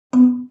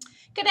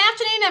Good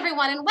afternoon,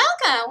 everyone, and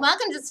welcome.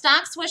 Welcome to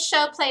Stock Swoosh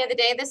Show Play of the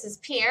Day. This is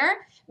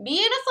Pierre.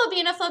 Beautiful,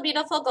 beautiful,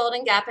 beautiful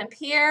Golden Gap and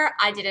Pierre.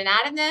 I did an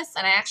ad in this,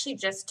 and I actually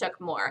just took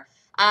more.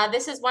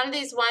 This is one of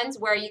these ones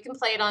where you can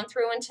play it on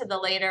through into the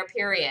later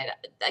period.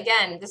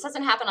 Again, this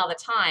doesn't happen all the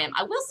time.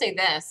 I will say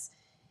this.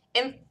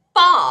 In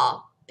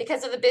fall,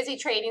 because of the busy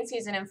trading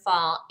season in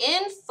fall,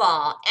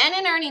 and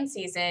in earnings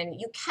season,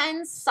 you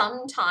can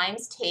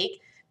sometimes take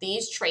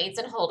these trades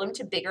and hold them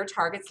to bigger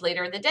targets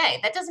later in the day.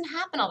 That doesn't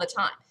happen all the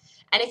time.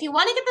 And if you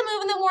want to get the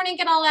move in the morning,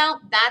 get all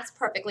out, that's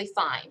perfectly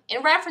fine.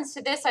 In reference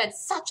to this, I had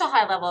such a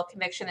high level of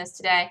conviction this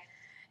today.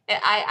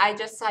 I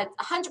just had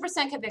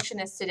 100% conviction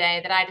this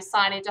today that I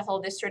decided to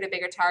hold this through to a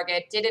bigger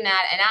target, did an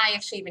ad, and I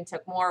actually even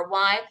took more.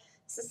 Why?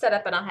 This is set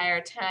up in a higher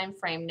time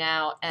frame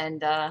now,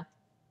 and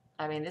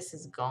I mean, this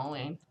is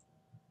going.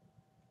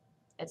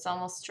 It's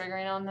almost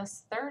triggering on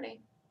this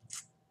 30.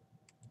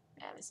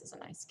 Yeah, this is a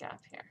nice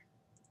gap here.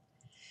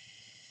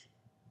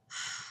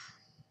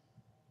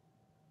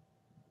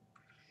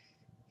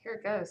 Here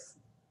it goes.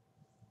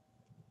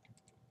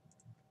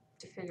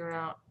 To figure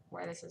out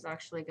where this is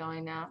actually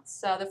going now.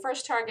 So the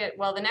first target,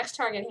 well, the next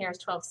target here is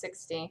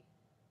 1260,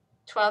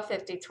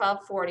 1250,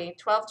 1240,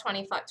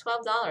 1225,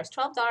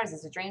 $12. $12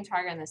 is a dream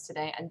target on this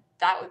today, and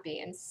that would be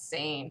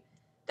insane.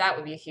 That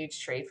would be a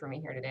huge trade for me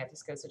here today if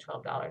this goes to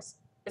 $12.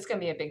 It's going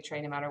to be a big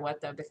trade no matter what,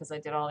 though, because I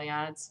did all the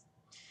ads.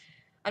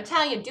 I'm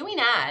telling you, doing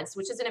ads,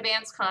 which is an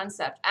advanced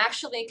concept,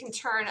 actually can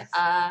turn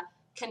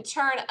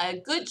a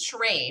good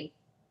trade,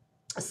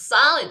 a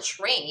solid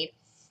trade,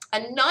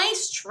 a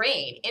nice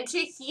trade into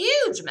a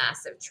huge,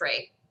 massive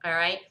trade, all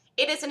right?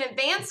 It is an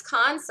advanced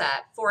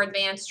concept for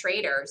advanced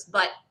traders,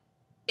 but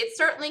it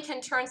certainly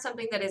can turn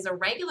something that is a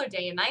regular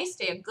day, a nice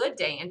day, a good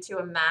day, into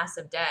a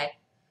massive day.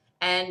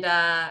 And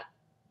I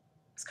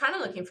was kind of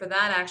looking for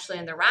that actually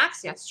in the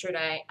racks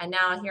yesterday, and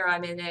now here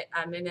I'm in it.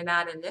 I'm in and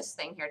out in this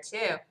thing here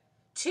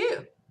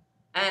too.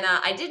 And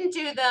I didn't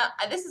do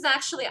this is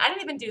actually, I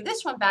didn't even do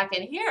this one back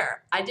in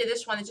here. I did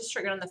this one that just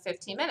triggered on the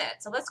 15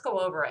 minutes. So let's go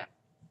over it.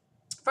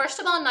 First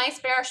of all, nice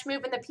bearish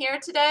move in the pair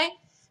today.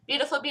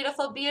 Beautiful,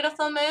 beautiful,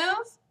 beautiful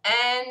move.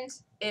 And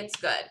it's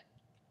good.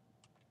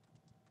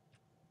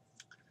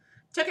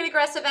 Took an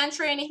aggressive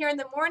entry in here in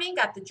the morning.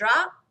 Got the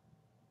drop.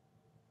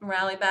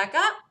 Rally back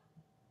up.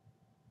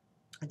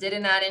 Did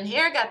an ad in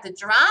here. Got the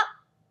drop.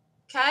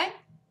 Okay.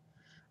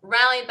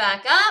 Rally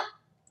back up.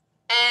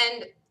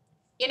 And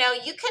you know,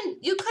 you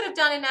could have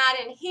done an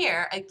ad in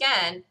here.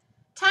 Again,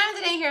 time of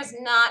the day here is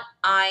not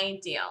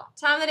ideal.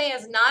 Time of the day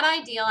is not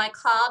ideal. I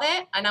called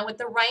it, and with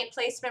the right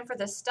placement for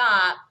the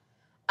stop,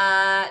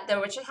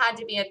 which it had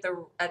to be at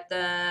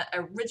the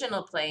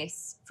original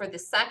place for the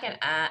second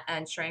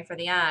entry for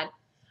the ad.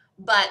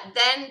 But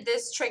then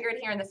this triggered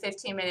here in the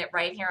 15-minute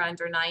right here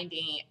under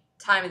 90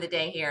 time of the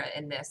day here,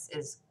 and this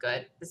is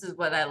good. This is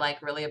what I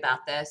like really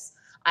about this.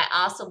 I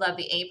also love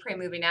the 8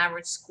 moving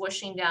average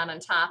squishing down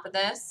on top of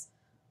this.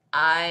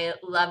 I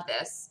love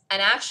this.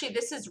 And actually,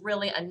 this is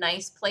really a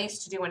nice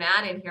place to do an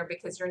ad in here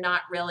because you're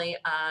not really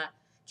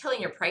killing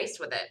your price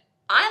with it.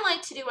 I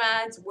like to do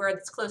ads where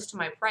it's close to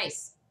my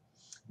price.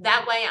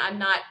 That way, I'm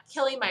not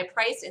killing my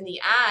price in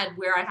the ad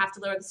where I have to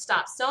lower the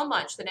stop so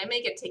much that I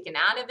may get taken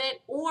out of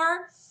it,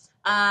 or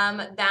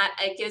that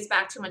it gives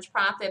back too much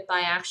profit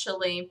by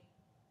actually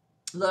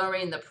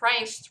lowering the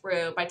price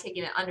through by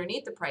taking it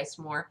underneath the price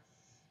more.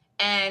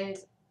 And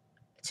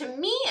to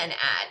me, an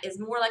ad is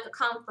more like a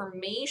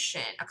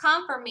confirmation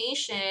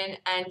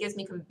and gives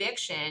me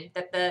conviction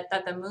that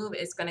the move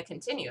is going to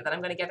continue, that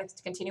I'm going to get a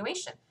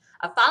continuation,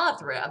 a follow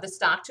through of the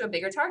stock to a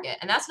bigger target.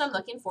 And that's what I'm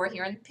looking for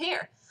here in the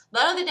pair.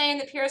 Low of the day in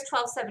the pair is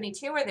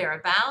 1272 or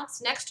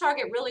thereabouts. Next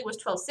target really was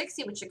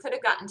 1260, which it could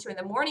have gotten to in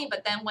the morning,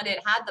 but then when it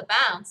had the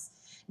bounce,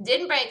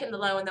 didn't break in the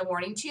low in the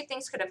morning, two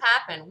things could have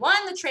happened.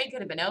 One, the trade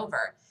could have been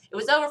over. It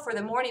was over for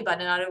the morning, but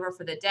not over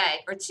for the day.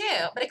 Or two,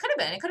 but it could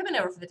have been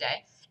over for the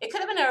day. It could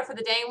have been over for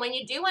the day. And when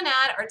you do an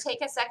ad or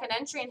take a second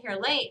entry in here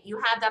late, you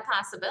have that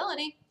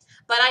possibility.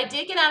 But I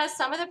did get out of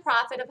some of the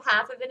profit of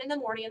half of it in the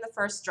morning in the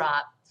first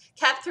drop.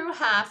 Kept through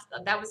half.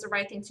 That was the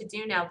right thing to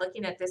do now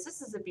looking at this.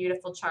 This is a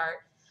beautiful chart.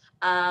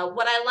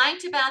 What I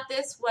liked about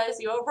this was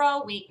the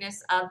overall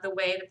weakness of the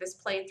way that this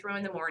played through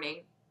in the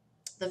morning.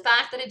 The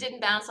fact that it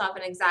didn't bounce off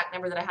an exact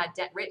number that I had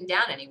written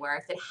down anywhere.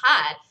 If it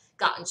had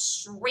gotten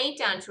straight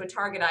down to a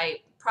target, I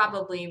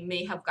probably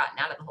may have gotten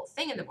out of the whole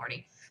thing in the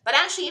morning. But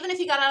actually, even if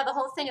you got out of the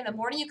whole thing in the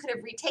morning, you could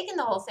have retaken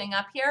the whole thing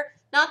up here,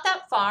 not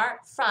that far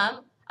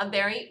from a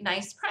very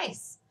nice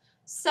price.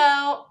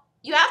 So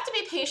you have to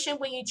be patient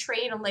when you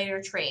trade on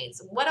later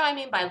trades. What do I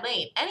mean by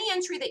late? Any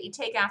entry that you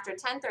take after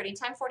 10:30,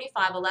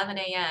 10:45, 11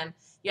 a.m.,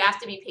 you have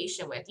to be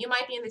patient with. You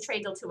might be in the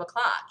trade till 2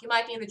 o'clock. You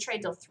might be in the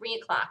trade till 3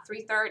 o'clock,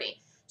 3:30.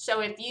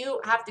 So if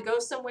you have to go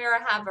somewhere,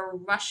 have a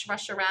rush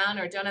around,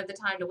 or don't have the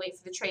time to wait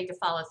for the trade to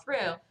follow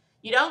through,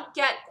 you don't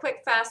get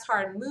quick, fast,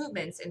 hard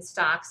movements in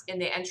stocks in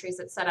the entries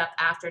that set up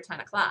after 10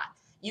 o'clock.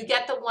 You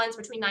get the ones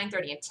between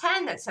 9:30 and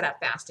 10 that set up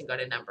fast and go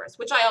to numbers,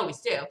 which I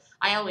always do.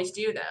 I always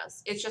do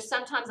those. It's just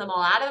sometimes I'm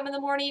all out of them in the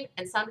morning,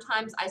 and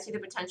sometimes I see the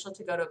potential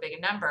to go to a bigger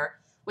number.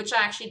 which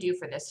I actually do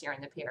for this here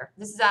in the pair.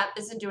 This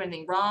isn't doing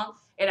anything wrong.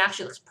 It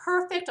actually looks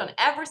perfect on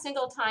every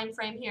single time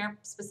frame here,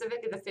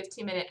 specifically the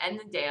 15-minute and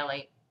the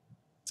daily.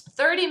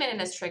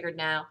 30-minute is triggered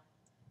now.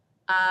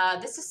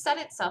 This has set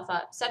itself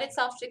up, set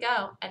itself to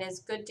go, and is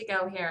good to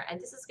go here. And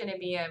this is going to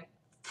be a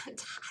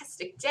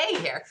fantastic day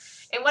here.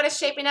 And what is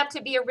shaping up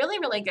to be a really,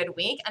 really good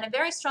week and a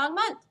very strong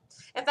month.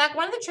 In fact,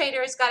 one of the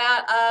traders got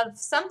out of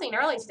something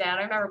early today. I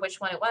don't remember which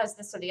one it was,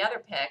 this or the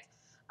other pick,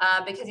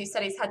 because he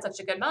said he's had such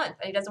a good month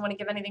and he doesn't want to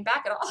give anything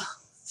back at all.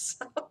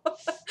 So,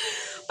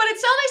 but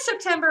it's only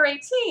September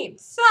 18th,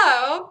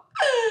 so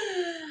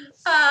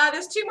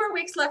there's 2 more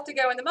weeks left to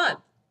go in the month.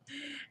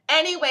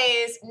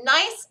 Anyways,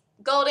 nice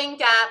golden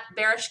gap,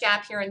 bearish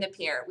gap here in the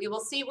pair. We will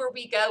see where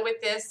we go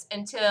with this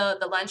until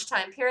the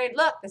lunchtime period.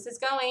 Look, this is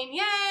going,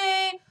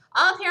 yay!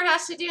 All pair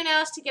has to do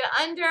now is to get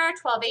under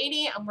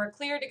 1280, and we're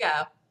clear to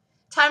go.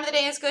 Time of the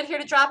day is good here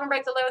to drop and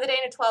break the low of the day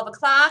to 12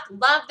 o'clock.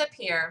 Love the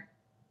pair.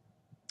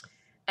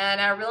 And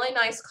a really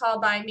nice call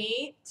by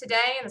me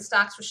today in the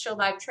Stocks with Show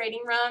Live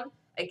trading room.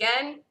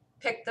 Again,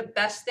 pick the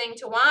best thing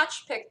to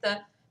watch, pick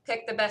the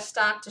best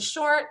stock to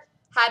short.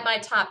 Had my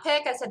top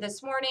pick, I said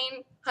this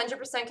morning,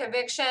 100%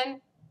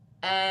 conviction.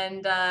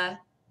 And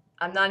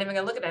I'm not even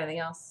going to look at anything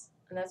else.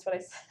 And that's what I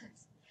said.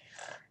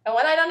 And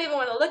when I don't even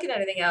want to look at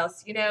anything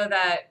else, you know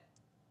that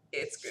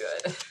it's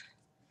good.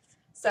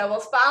 So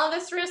we'll follow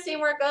this through, see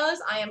where it goes.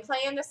 I am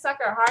playing this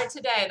sucker hard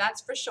today,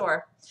 that's for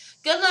sure.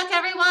 Good luck,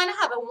 everyone.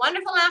 Have a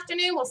wonderful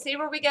afternoon. We'll see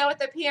where we go with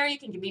the pair. You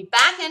can be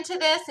back into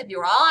this if you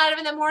were all out of it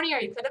in the morning, or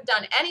you could have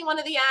done any one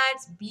of the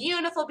ads.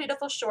 Beautiful,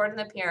 beautiful short in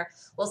the pair.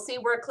 We'll see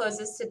where it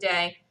closes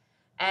today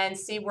and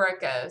see where it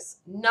goes.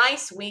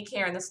 Nice week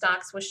here in the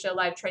Stocks with Show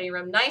Live Trading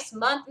Room. Nice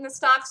month in the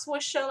Stocks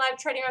with Show Live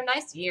Trading Room.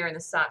 Nice year in the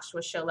Stocks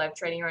with Show Live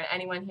Trading Room.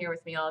 Anyone here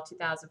with me all of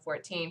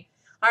 2014.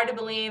 Hard to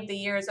believe the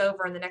year is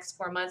over. In the next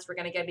 4 months, we're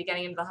going to be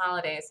getting into the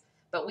holidays.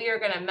 But we are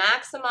going to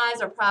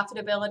maximize our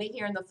profitability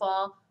here in the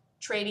fall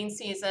trading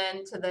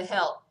season to the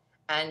hilt.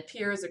 And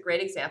Peer is a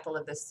great example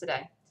of this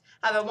today.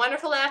 Have a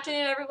wonderful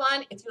afternoon,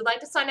 everyone. If you would like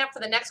to sign up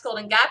for the next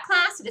Golden Gap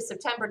class, it is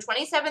September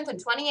 27th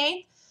and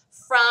 28th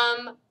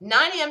from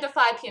 9 a.m. to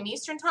 5 p.m.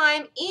 Eastern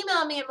Time.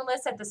 Email me at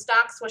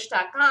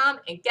melissa@thestockswoosh.com.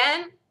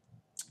 Again,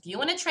 if you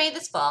want to trade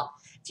this fall,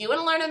 if you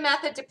want to learn a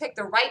method to pick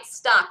the right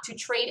stock to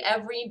trade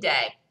every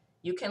day,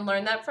 you can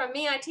learn that from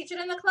me. I teach it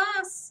in the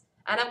class.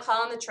 And I'm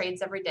calling the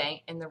trades every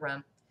day in the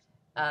room.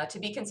 To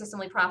be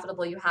consistently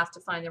profitable, you have to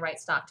find the right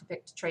stock to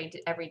pick to trade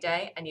every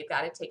day, and you've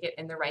got to take it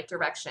in the right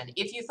direction.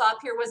 If you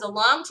thought Peer was a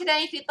long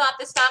today, if you thought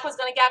the stock was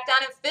going to gap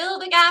down and fill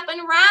the gap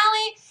and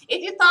rally,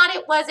 if you thought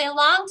it was a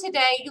long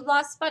today, you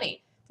lost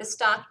money. The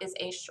stock is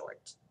a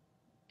short.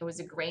 It was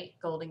a great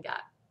golden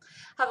gap.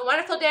 Have a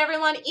wonderful day,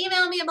 everyone.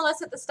 Email me at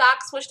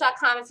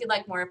melissa@thestockswoosh.com if you'd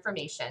like more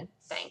information.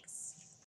 Thanks.